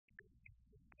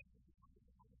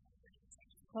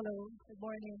Hello, good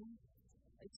morning.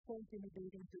 It's so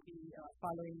intimidating to be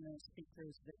following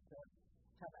speakers that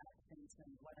have accents,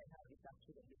 and what I have is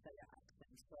actually a Bisaya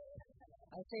accent. So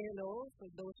I'll say hello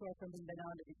for those who are from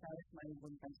Mindanao, the Bisayas,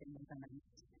 Mayubon, Pansin.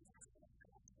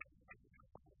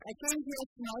 I came here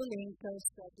smiling because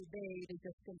today they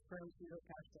just confirmed zero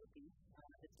casualties.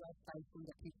 The 12th typhoon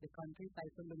that hit the country,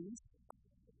 Typhoon Louise,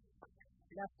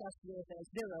 left us with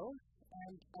zero,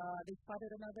 and they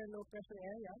spotted another low pressure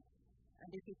area. And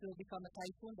if it will become a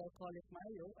typhoon, they'll call it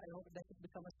Mario. I hope that it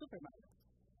become a super Mario.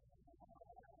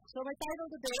 So my title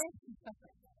today, is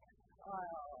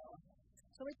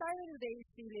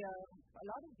really a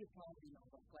lot of you probably know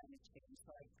about climate change.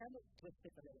 So I kind of twist it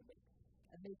a little bit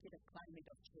and make it a climate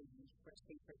of change for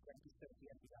safer 2030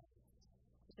 and beyond.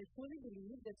 Because I fully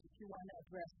believe that if you want to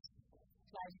address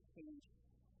climate change,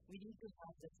 we need to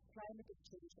have this climate of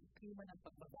change and klima ng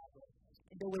pagbabago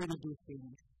in the way we do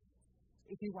things,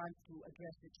 if we want to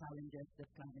address the challenges that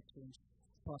climate change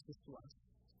poses to us.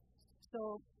 So,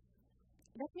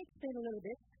 let me explain a little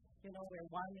bit. You know,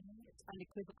 we're warming, it's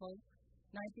unequivocal.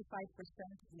 95%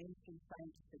 of mainstream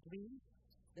scientists agree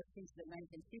that since the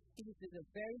 1950s, there's a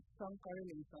very strong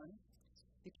correlation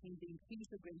between the increase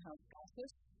of greenhouse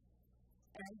gases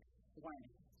and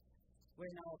warming.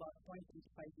 We're now about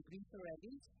 0.85 degrees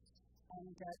already,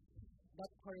 and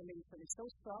that correlation is so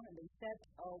strong, and they said,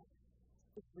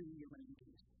 it's really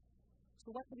human-induced.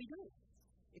 So what do we do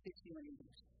if it's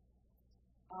human-induced?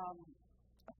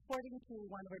 According to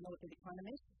one of our noted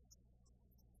economists,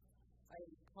 I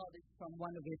called it from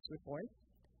one of his reports,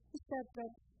 he said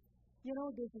that,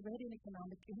 there's already an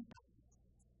economic impact,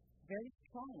 very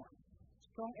strong one,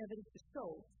 strong evidence to show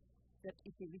that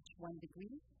if we reach 1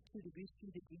 degree, 2 degrees,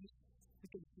 3 degrees, we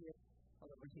can see it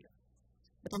all over here.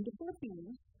 But in the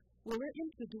Philippines, we were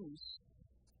introduced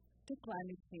to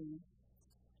climate change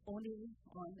only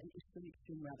on an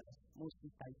extreme weather,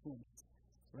 mostly typhoons,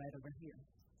 right over here.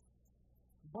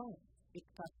 But it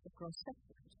cuts across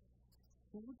sectors: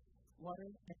 food, water,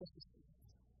 ecosystem.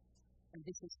 And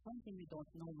this is something we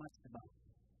don't know much about,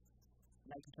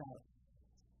 like drought.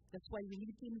 That's why we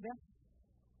need to invest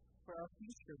for our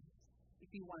future if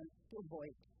we want to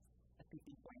avoid a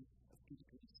tipping point of 2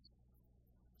 degrees.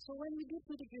 So when we do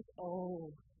 2 degrees,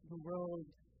 the world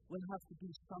will have to do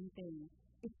something.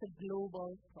 It's a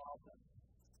global problem.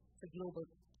 It's a global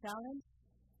challenge.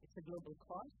 It's a global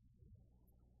cause.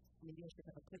 Maybe I should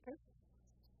have a clicker.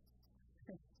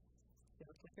 You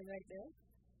have a clicker right there.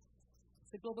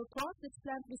 It's a global cause. Let's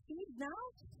plant the seed now.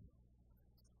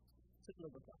 It's a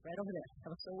global cause right over there. That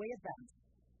was so way advanced.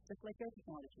 Just like your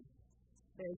technology.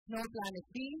 There is no planet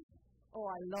B.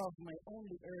 I love my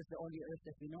only Earth, the only Earth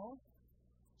that we know.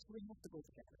 So we have to go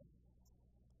together.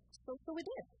 So we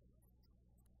did.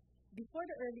 Before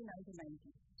the early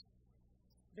 1990s,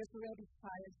 there's already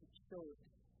science that showed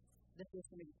that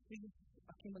there's an increased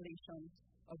accumulation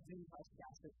of greenhouse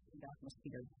gases in the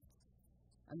atmosphere.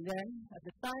 And then, at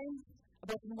the time,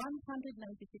 about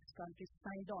 196 countries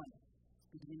signed on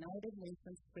to the United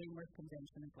Nations Framework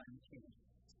Convention on Climate Change.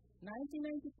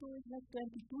 1992 is like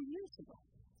 22 years ago.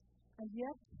 And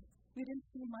yet, we didn't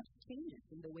see much changes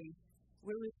in the way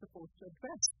we were supposed to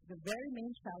address the very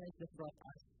main challenge that brought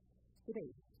us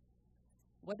today.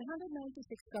 196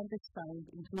 countries signed,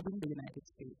 including the United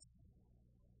States.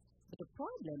 But the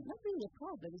problem, not really a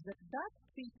problem, is that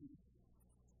treaty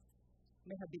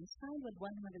may have been signed with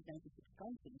 196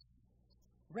 countries,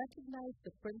 recognize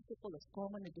the principle of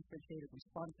common and differentiated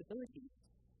responsibility,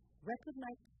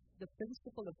 recognize the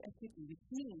principle of equity, which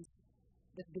means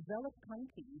that developed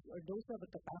countries, or those who have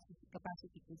a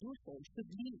capacity to do so, should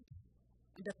lead,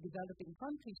 and that developing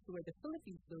countries, to where the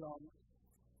Philippines belong,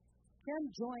 can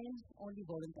join only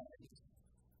voluntarily.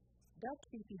 That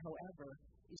treaty, however,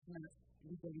 is not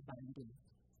legally binding.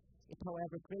 It,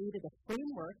 however, created a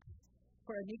framework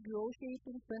for a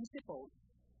negotiating principle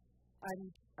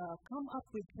and come up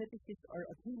with treaties or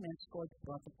agreements called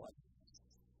protocols.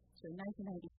 So in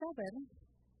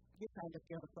 1997, they signed the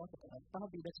Kyoto Protocol.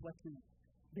 Probably that's what you've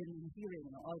been hearing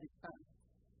all this time.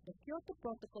 The Kyoto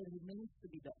Protocol remains to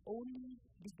be the only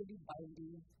legally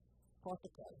binding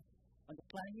protocol on the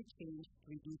climate change to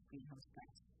reduce greenhouse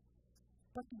gases.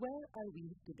 But where are we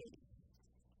today?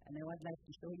 And I would like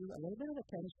to show you a little bit of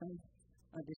attention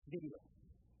on this video.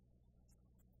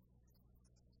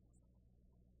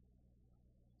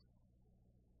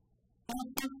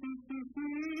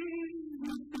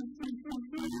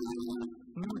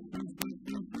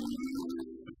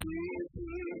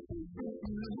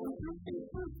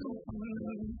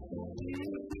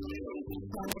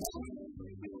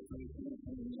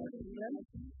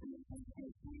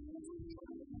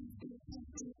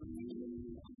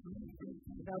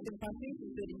 developing countries,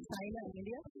 including China and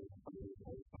India.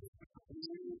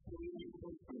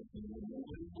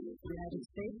 United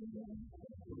States.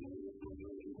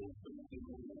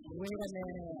 Wait a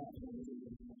minute.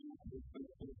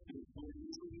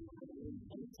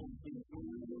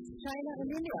 China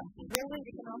and India, growing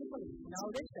economically. Now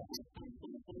listen.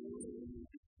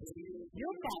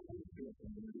 Your fault.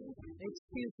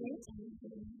 Excuse me.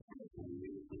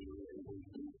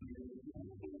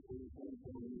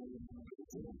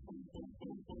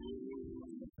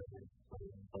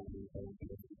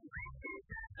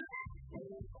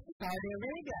 Saudi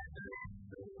Arabia.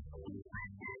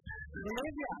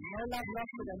 Bolivia, more love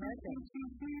lost with Americans.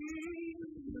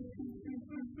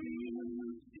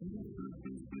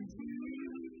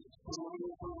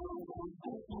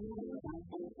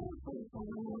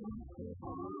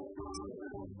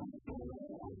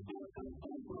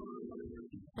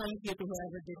 Thank you to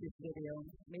whoever did this video.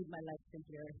 Made my life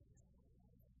simpler.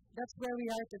 That's where we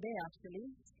are today, actually.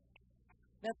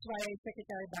 That's why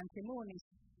Secretary Ban Ki-moon is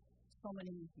so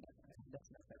many. That's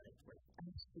not the right word.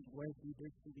 Actually, world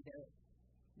leaders will be there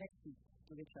next week,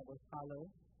 to which I will follow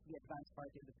the advance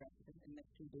party of the president in the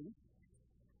next 2 days.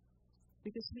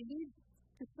 Because we need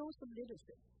to show some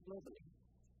leadership globally.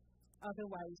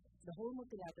 Otherwise, the whole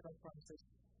multilateral process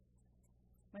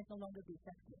might no longer be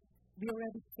effective. We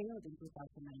already failed in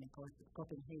 2009 in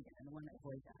Copenhagen, and I want to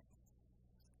avoid that.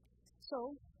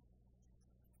 So,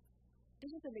 this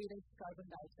is the latest carbon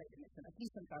dioxide emission, at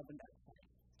least on carbon dioxide.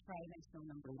 China is now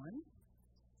number 1,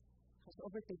 has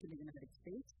overtaken the United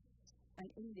States, and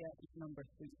India is number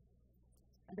 3.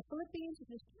 And the Philippines is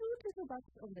just 2 little box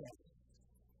over there.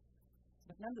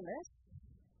 But nonetheless,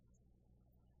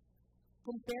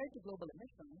 compared to global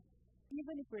emissions,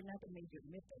 even if we're not a major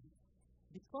emitter,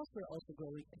 because we're also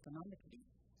growing economically,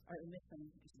 our emission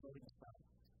is growing as well.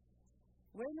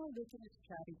 We're now looking at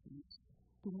strategies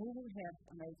to move ahead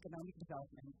on our economic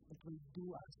development that will do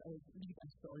us or lead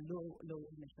us to a low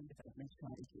emission development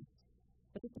strategy.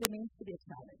 But it remains to be a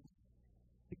challenge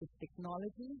because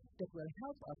technology that will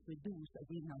help us reduce our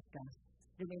greenhouse gas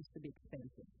remains to be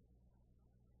expensive.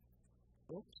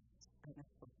 Oops, I'm not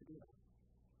supposed to do that.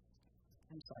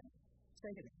 I'm sorry. So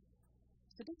anyway,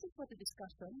 so this is what the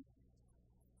discussion.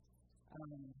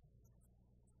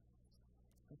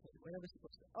 Okay, where are we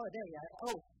supposed to? Oh, there you are.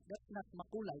 Oh, that's not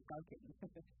Makulay talking.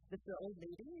 That's the old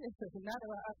lady. Not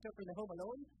our actor from the Home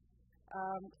Alone.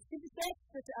 She says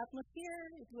that the atmosphere,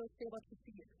 it will stay about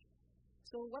 50 years.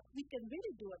 So what we can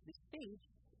really do at this stage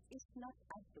is not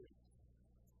accurate.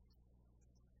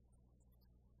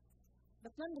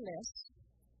 But nonetheless,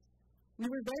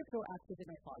 we were very proactive in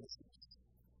our policies.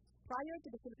 Prior to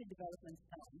the Philippine Development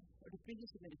Plan, or the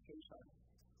previous administration,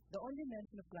 the only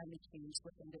mention of climate change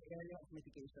was in the area of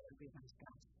mitigation of greenhouse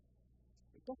gas.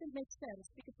 It doesn't make sense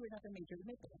because we're not a major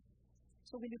emitter.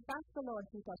 So when we passed the law in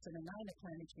 2009, the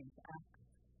Climate Change Act,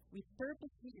 we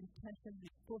purposely, intentionally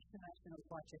pushed the national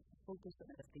budget to focus on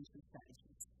adaptation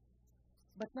strategies.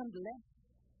 But nonetheless,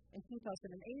 in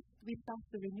 2008, we passed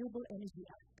the Renewable Energy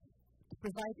Act to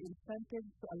provide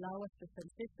incentives to allow us to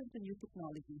transition to new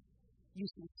technologies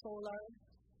using solar,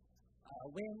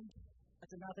 wind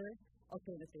as another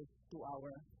alternative to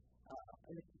our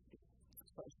electricity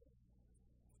sources.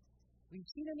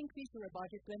 We've seen an increase in our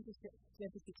budget 26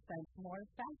 times more,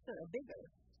 faster or bigger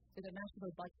than the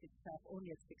national budget itself,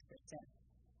 only at 6%.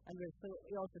 And we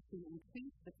also see an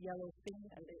increase, the yellow thing,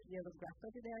 yellow graph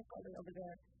over there, color over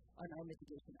there, on our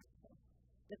mitigation action.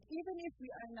 That even if we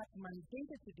are not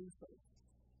mandated to do so,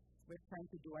 we're trying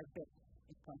to do our bit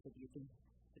in contributing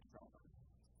to the problem.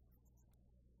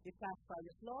 We passed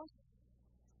various laws,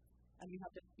 and we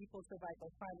have the People's Survival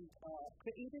Fund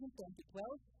created in 2012,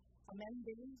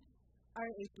 amending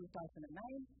RA 2009.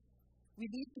 We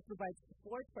need to provide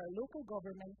support for our local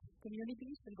government,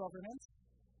 communities, and governments,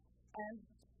 and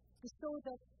to show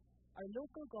that our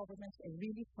local governments are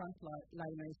really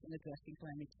frontliners in addressing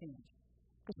climate change.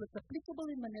 Because what's applicable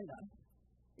in Manila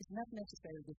is not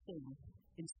necessarily the same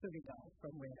in Surigao,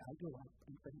 from where I grew up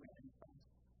and from where I'm from.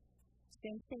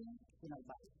 Same thing in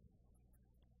Albay.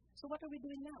 So what are we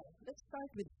doing now? Let's start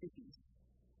with cities.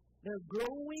 There are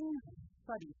growing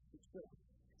studies to show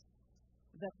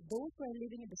that those who are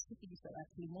living in the cities are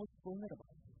actually most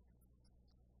vulnerable.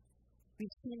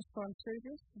 We've seen storm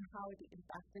surges and how it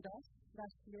impacted us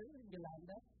last year in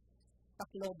Yolanda.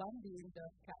 Tacloban being the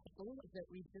capital of that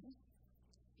region.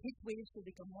 Heat waves will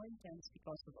become more intense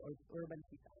because of urban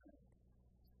heat islands.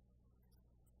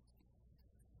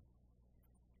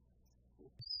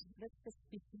 Let's just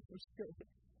be super sure.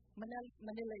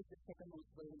 Manila is the second most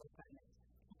vulnerable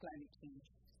climate change.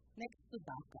 Next to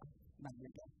Dhaka,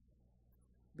 Bangladesh.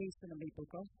 based on a maple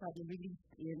cross study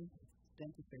released in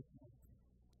 2013.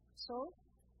 So,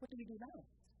 what do we do now?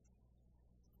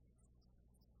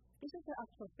 This is the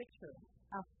actual picture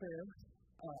after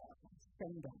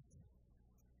Senga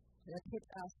that hit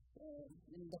us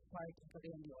in the part of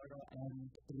Cagayan de Oro and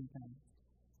Iligan.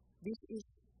 This is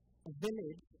a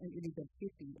village in Iligan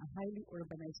City, a highly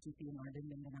urbanized city in northern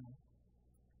Mindanao.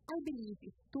 I believe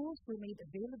if tools were made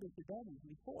available to them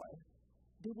before,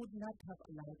 they would not have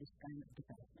allowed this kind of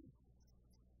development.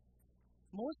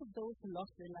 Most of those who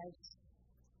lost their lives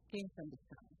came from this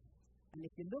town. And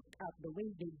if you look at the way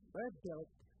they were built,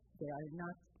 they are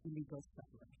not illegal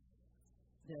settlers.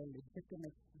 They are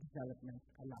legitimate developments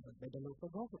allowed by the local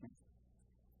government.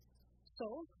 So,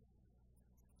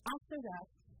 after that,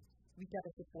 we got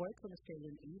a support from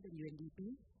Australian Aid and UNDP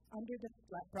under the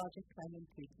Project Climate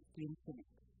Clean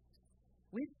Connect.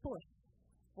 We pushed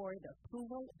for the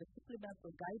approval of the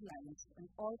supplemental guidelines on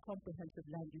all comprehensive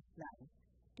land use plans,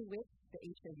 to which the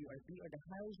HLURB, or the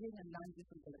Housing and Land Use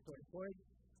Regulatory Board,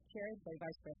 chaired by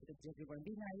Vice President Jerry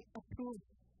Binay, approved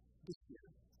this year.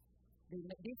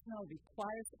 This now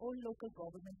requires all local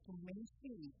governments to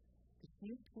mainstream these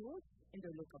new tools in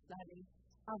their local planning.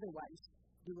 Otherwise,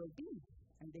 they will be,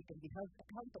 and they can be held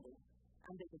accountable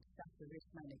under the Disaster Risk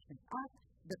Management Act,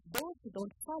 that those who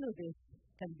don't follow this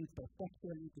can be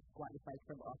perpetually disqualified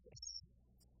from office.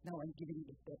 Now I'm giving you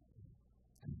the tip.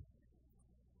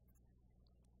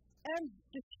 And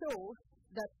to show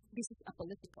that this is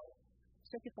apolitical,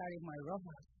 Secretary Mar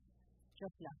Rojas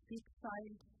just last week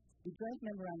signed the Joint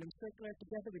Memorandum Circular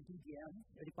together with DBM,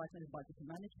 the Department of Budget and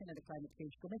Management, and the Climate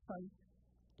Change Commission,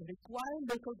 to require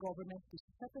local governments to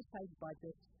set aside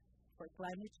budgets for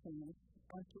climate change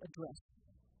and to address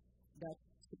that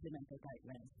supplemental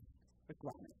guideline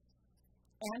requirement.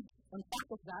 And on top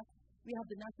of that, we have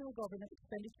the national government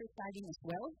expenditure tagging as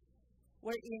well,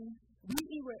 wherein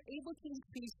we were able to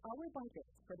increase our budget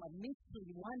from a measly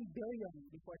 1 billion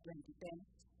before 2010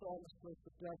 to almost close to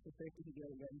 12 to 13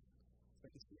 billion for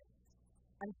this year.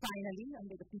 And finally,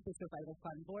 under the People's Survival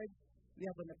Fund Board, we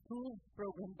have an approved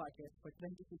program budget for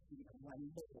 2015 of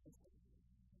 1 billion.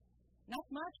 Not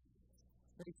much,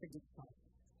 but it's a good start.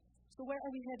 So where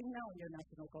are we heading now in your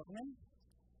national government?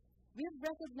 We have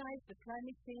recognized that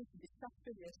climate change and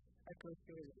disaster risks are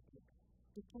closely related.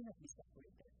 They cannot be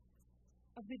separated.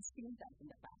 And we've seen that in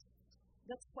the past.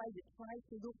 That's why we try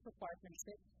to look for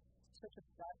partnerships such as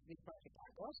that with Project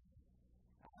Argos.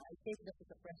 I take this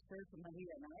as a pressure from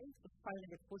Maria and I to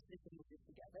finally push this and move this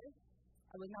together.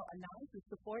 I will now announce the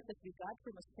support that we got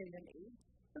from Australian Aid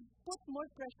to put more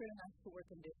pressure on us to work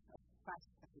on this as fast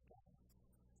as we can.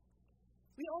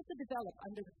 We also developed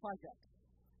under the project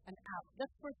an app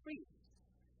that's for free,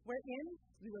 wherein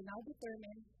we will now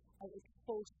determine our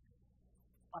exposed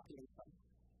population.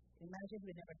 Imagine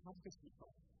we never had this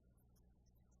before.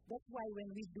 That's why when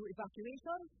we do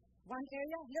evacuation, one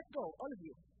area, let's go, all of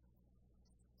you.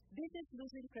 This is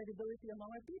losing credibility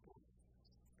among our people.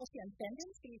 Because the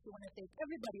tendency is you want to take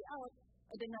everybody out,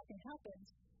 and then nothing happens.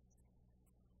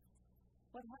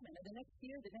 What happened? And the next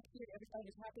year, every time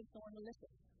this happens, no one will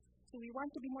listen. So we want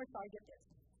to be more targeted.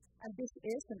 And this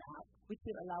is an app which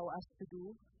will allow us to do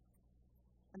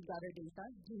and gather data.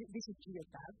 This is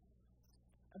GeoTag.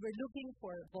 And we're looking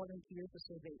for volunteers or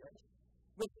surveyors.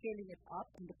 We're scaling it up,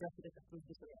 and the President approved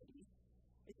this already.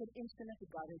 It's an instrument to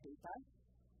gather data.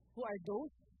 Who are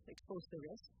those exposed to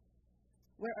risk?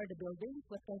 Where are the buildings?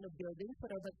 What kind of buildings?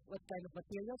 What kind of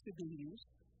materials are being used?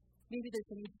 Maybe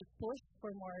there's a need to push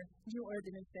for more new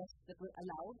ordinances that will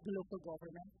allow the local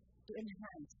government to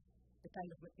enhance the kind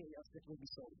of materials that will be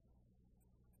sold.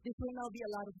 This will now be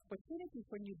a lot of opportunity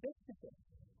for new businesses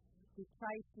to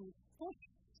try to push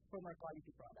for more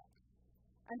quality products.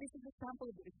 And this is a sample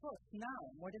of the results. Now,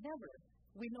 more than ever,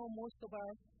 we know most of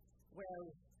our, where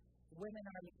women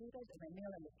are located and are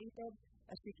male located,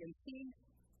 as you can see,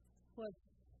 was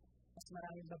mas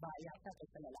maraming babae yata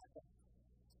kaysa lalaki.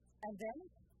 And then,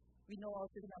 we know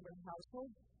also the number of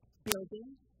households, building,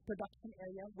 production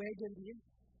area, where they live,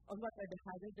 on what are the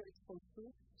hazards they're exposed to,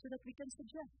 so that we can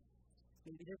suggest.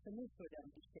 Maybe there's a need for them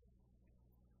to shift.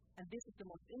 And this is the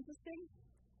most interesting.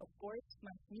 Of course,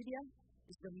 mass media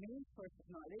is the main source of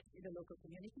knowledge in the local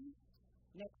community,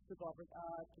 next to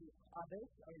others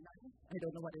or none. I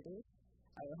don't know what it is.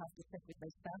 I will have to check with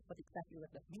my staff what exactly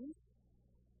what that means.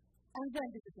 And then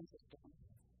this is interesting.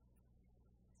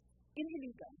 In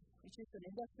Iligan, which is an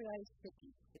industrialized city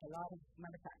with a lot of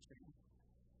manufacturing,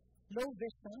 low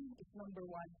vision is number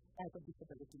one type of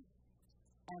disability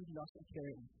and loss of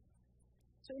hearing.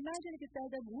 So imagine if you tell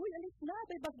them, uy, alis na,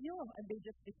 may bagyo, and they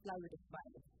just reply with a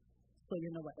smile. So you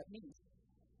know what that means.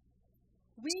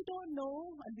 We don't know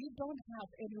and we don't have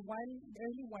any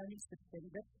early warning system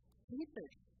that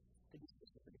caters to these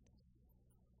disabilities.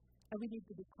 And we need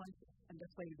to be conscious, and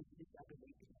that's why this is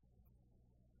advocating.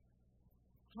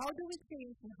 How do we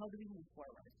change and how do we move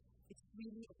forward? It's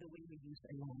really the way we use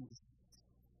our language.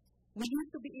 We need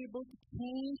to be able to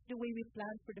change the way we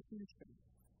plan for the future.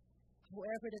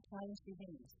 However the challenge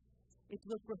remains, it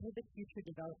will prohibit future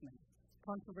development,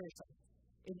 controversial.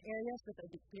 In areas that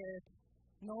are declared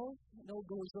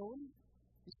no-go zone,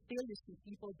 you see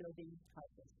people building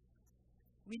houses.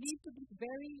 We need to be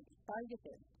very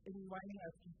targeted in warning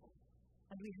our people.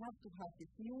 And we have to have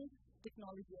this new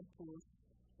technology and tools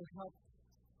to help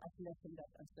us lessen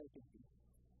that uncertainty.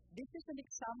 This is an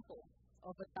example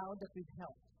of a town that we've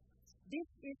helped. This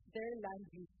is their land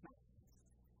use map.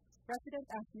 President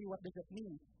asked me, what does it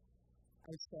mean?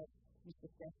 I said, Mr.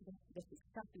 President, that's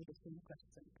exactly the same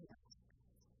question I asked.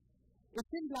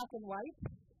 It's in black and white.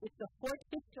 It's a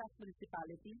fifth-class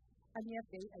municipality, and yet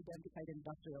they identified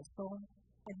industrial zone,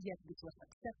 and yet this was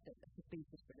accepted as the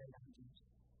basis for their land use.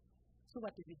 So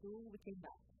what did we do? We came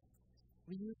back.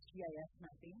 We used GIS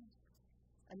mapping,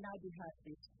 and now they have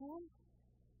this school.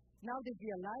 Now they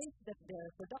realize that their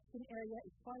production area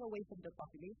is far away from their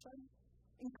population,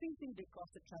 increasing the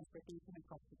cost of transportation and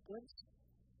cost of goods.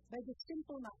 By the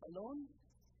simple map alone,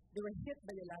 they were hit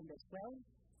by Yolanda as well.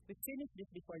 We finished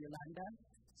this before Yolanda,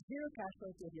 zero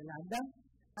casualty of Yolanda,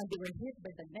 and they were hit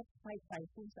by the next 5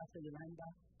 typhoons after Yolanda,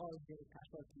 all zero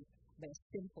casualty by a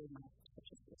simple map such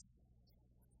as this.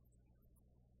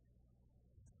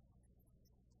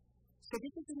 So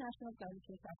this is the National Climate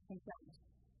Change Action Plan.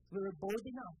 We were bold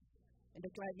enough in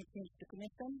the Climate Change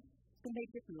Commission to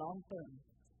make it long-term,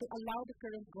 to allow the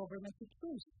current government to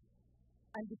choose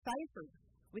and decipher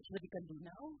which way they can do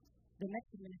now, the next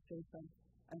administration,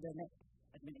 and the next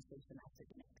administration after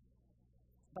the next.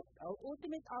 But our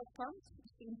ultimate outcome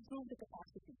is to improve the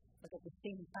capacity, but at the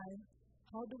same time,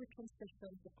 how do we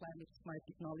transition to climate-smart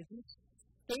technologies,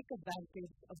 take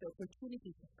advantage of the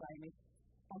opportunities of climate,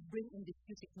 and bring in these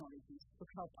new technologies to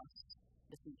help us in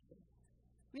the future.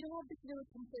 We don't have this little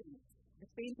campaign, the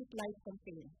Paint It Light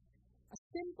campaign, a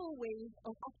simple way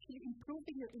of actually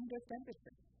improving your indoor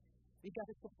temperature. We got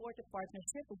to support a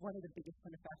partnership with one of the biggest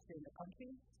manufacturers in the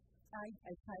country.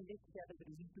 I signed it together with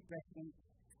the VP President,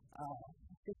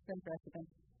 Assistant President,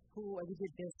 who we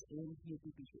did this in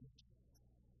UPPG.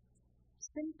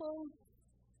 Simple,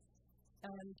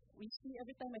 and we see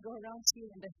every time I go around here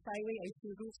in the skyway, I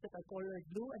see roofs that are colored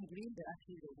blue and green. They're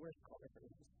actually the worst colors.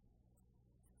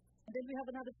 And then we have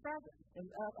another problem. And,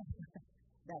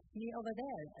 that's me over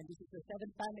there, and this is the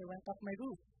 7th time I went off my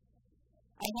roof.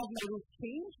 I had my roof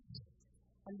changed,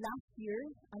 and last year,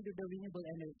 under the Renewable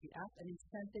Energy Act, an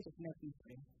incentive is net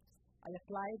metering. I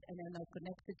applied and am now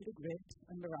connected to the grid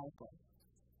on Meralco.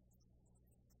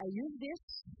 I use this.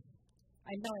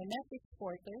 I'm now a net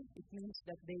exporter. It means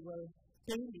that they will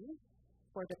pay me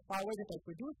for the power that I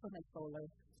produce from my solar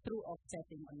through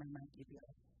offsetting on my monthly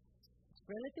bill. It's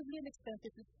relatively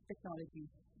inexpensive technology,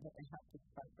 but I have to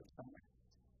start from somewhere.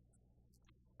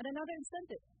 And another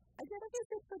incentive. I get a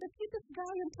visit for the cutest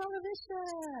guy on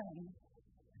television.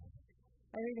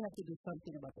 I really have to do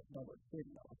something about this double chin,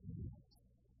 though.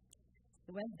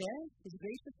 He went there. He's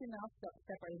gracious enough to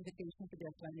accept our invitation to be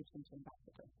a climate change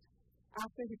ambassador.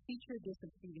 After he featured this on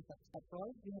TV Patrol,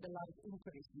 we had a lot of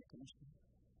inquiries in the commission.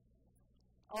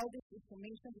 All this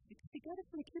information is because we got it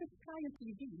from the cutest guy on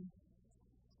TV.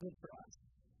 Good for us.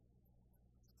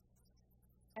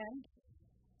 And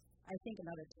I think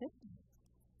another tip.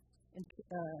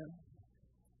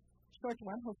 Short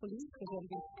one, hopefully, because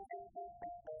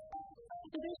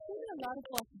so there's still a lot of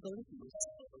possibilities,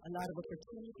 a lot of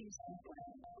opportunities.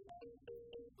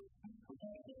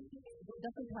 It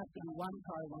doesn't have to be one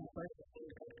car, one person.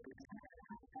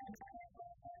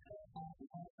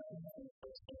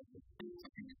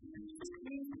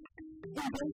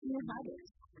 Embrace new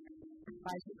habits.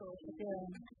 Bicycles,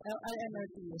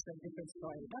 LMRT is a different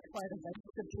story. That's part of that.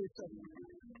 It's a truth.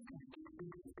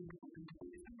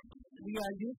 We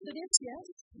are used to this, yes,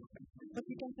 but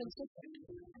we can consider it.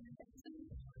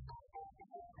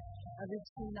 As we've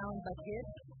seen now in Bagir,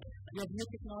 we have new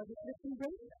technologies that can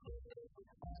bring.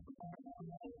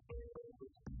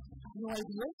 New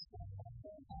ideas.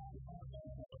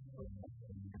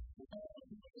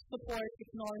 Support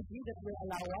technology that will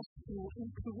allow us to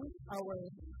improve our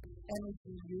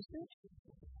energy usage.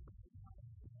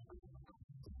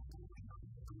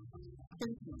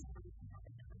 Thank you.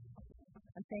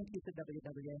 And thank you to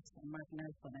WWS and Mark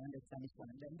Nelson. I understand is one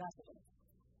of the ambassadors.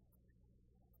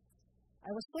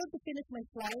 I was told to finish my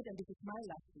slide, and this is my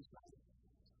last slide.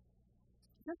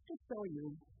 Just to show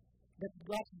you That's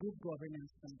what good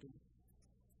governance can do.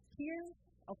 Here,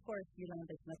 of course,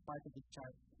 Yolanda is not part of the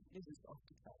chart. This is off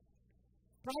the side.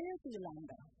 Prior to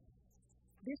Yolanda,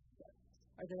 these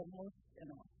are the most,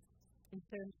 in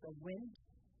terms of wind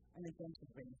and in terms of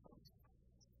rainfall.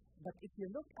 But if you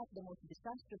look at the most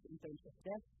disastrous in terms of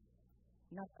death,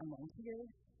 not among here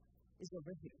is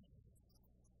over here.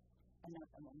 And not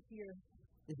among here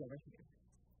is over here.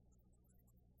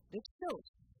 This shows,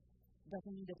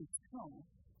 doesn't mean that it's strong.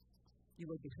 You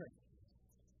will be hurt.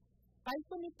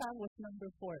 Typhoon Nitang was number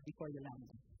 4 before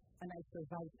Yolanda, and I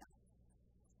survived that.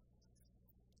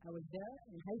 I was there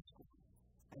in high school.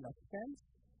 I lost friends,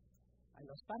 I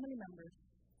lost family members,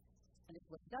 and it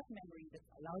was that memory that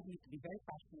allowed me to be very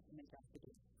passionate in my job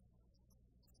today.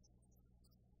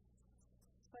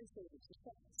 So I say this,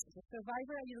 as a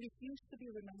survivor, I refuse to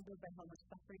be remembered by how much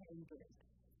suffering I endured,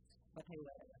 but I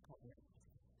will recover.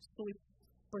 So we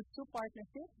pursue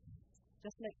partnership,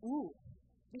 just like,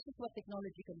 this is what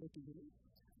technology can do to you.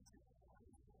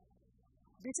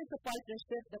 This is a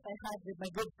partnership that I had with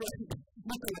my good friend,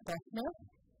 Lucille,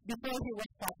 before he was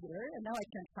popular, and now I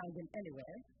can't find him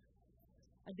anywhere.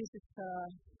 And this is,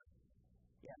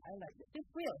 I like it. This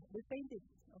wheel, we painted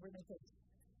over my face.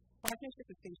 Partnership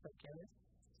with facial care.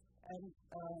 And,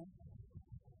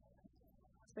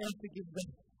 thanks to give them.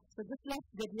 So this last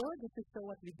video, this is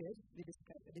what we did with this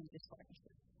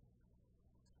partnership.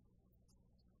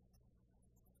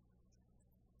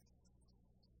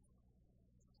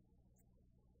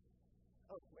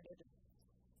 Where did it?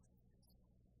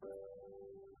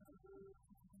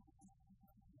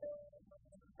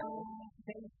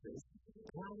 Faces,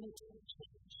 climate change.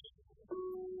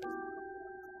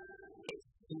 It's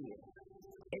here.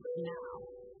 It's now.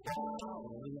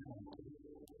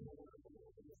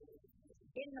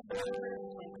 In November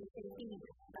 2015,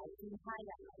 Typhoon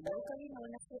Haya, locally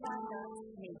known as Yolanda,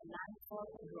 made landfall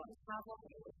and brought havoc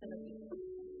in the Philippines.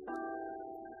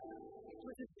 It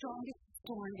was the strongest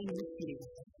storm in history.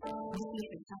 This is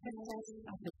the second test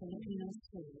of the Filipino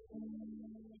soul.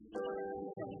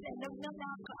 Nang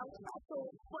nanaka ang aso,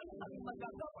 wala kami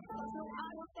magagawa. Yung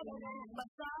araw talaga,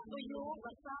 basa, tuyo.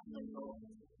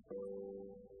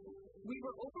 We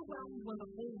were overwhelmed when the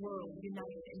whole world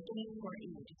united and came for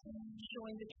aid,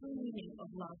 showing the true meaning of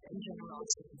love and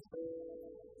generosity.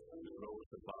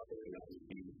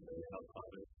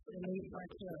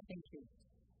 Thank you.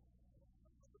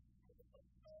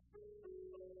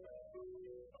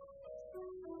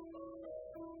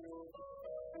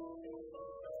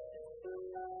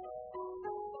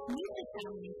 Meet the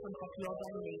family from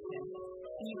Tacloban Nation.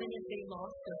 Even if they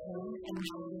lost their home and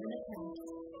now live in a tent,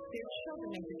 their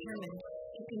children are determined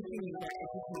to continue their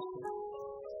education.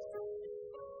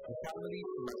 The families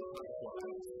from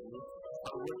Tacloban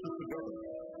are working together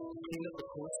to clean up the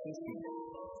coast and sea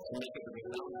to make it a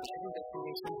renowned diving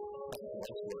destination like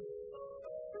life's work.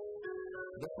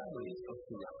 The families of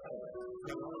Surat Island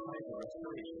prioritize the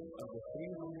restoration of the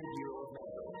 300-year-old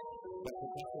landfill that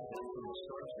protected them from the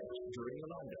starfish during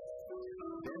Yolanda.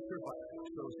 Their survival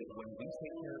shows that when we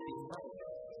take care of the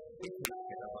environment, it takes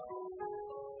care of us.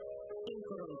 In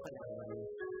Coron Palawan,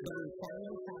 the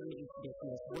entire family's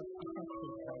business was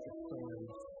affected by the storm,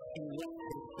 and yet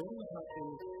they still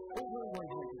helping over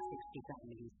 160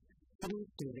 families through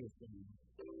tourism.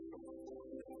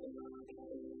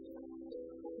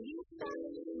 These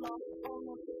families lost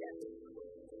almost everything,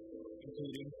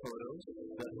 including photos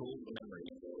that hold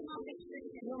memories.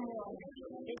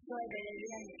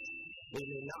 They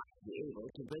may not be able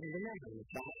to bring the memories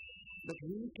back, but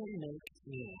we can make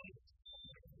new ones.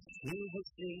 New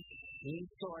history, new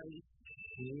stories,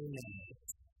 new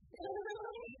memories.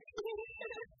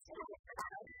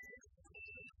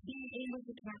 Being able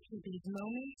to capture these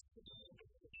moments,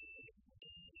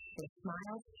 their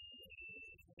smiles,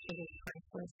 it is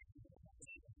priceless.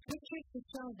 Pictures to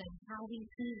show them how we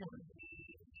see them.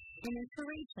 An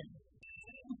inspiration.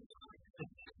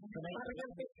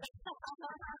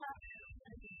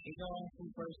 Ikaw ang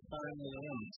superstar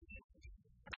ngayon.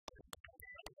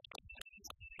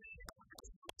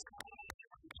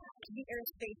 The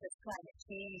Earth faces climate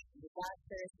change,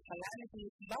 disasters,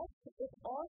 calamities, but it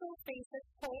also faces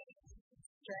hope,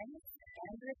 strength,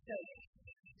 and resilience.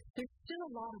 There's still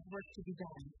a lot of work to be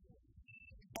done.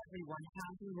 Everyone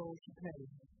has a role to play.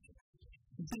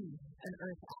 Be an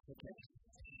Earth advocate.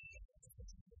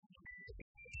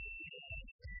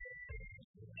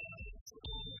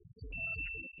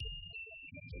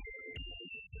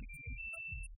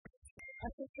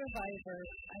 As a survivor,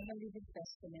 I'm a living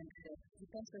testament that we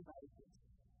can survive this.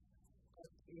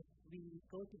 If we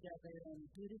go together and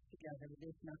do this together,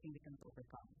 there's nothing we can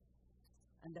overcome.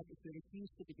 And that if we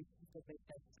refuse to be defeated by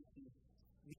testing,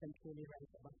 we can truly write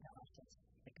about the ourselves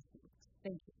like a food.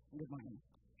 Thank you. Good morning.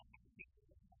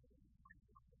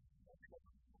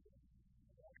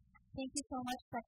 Thank you so much,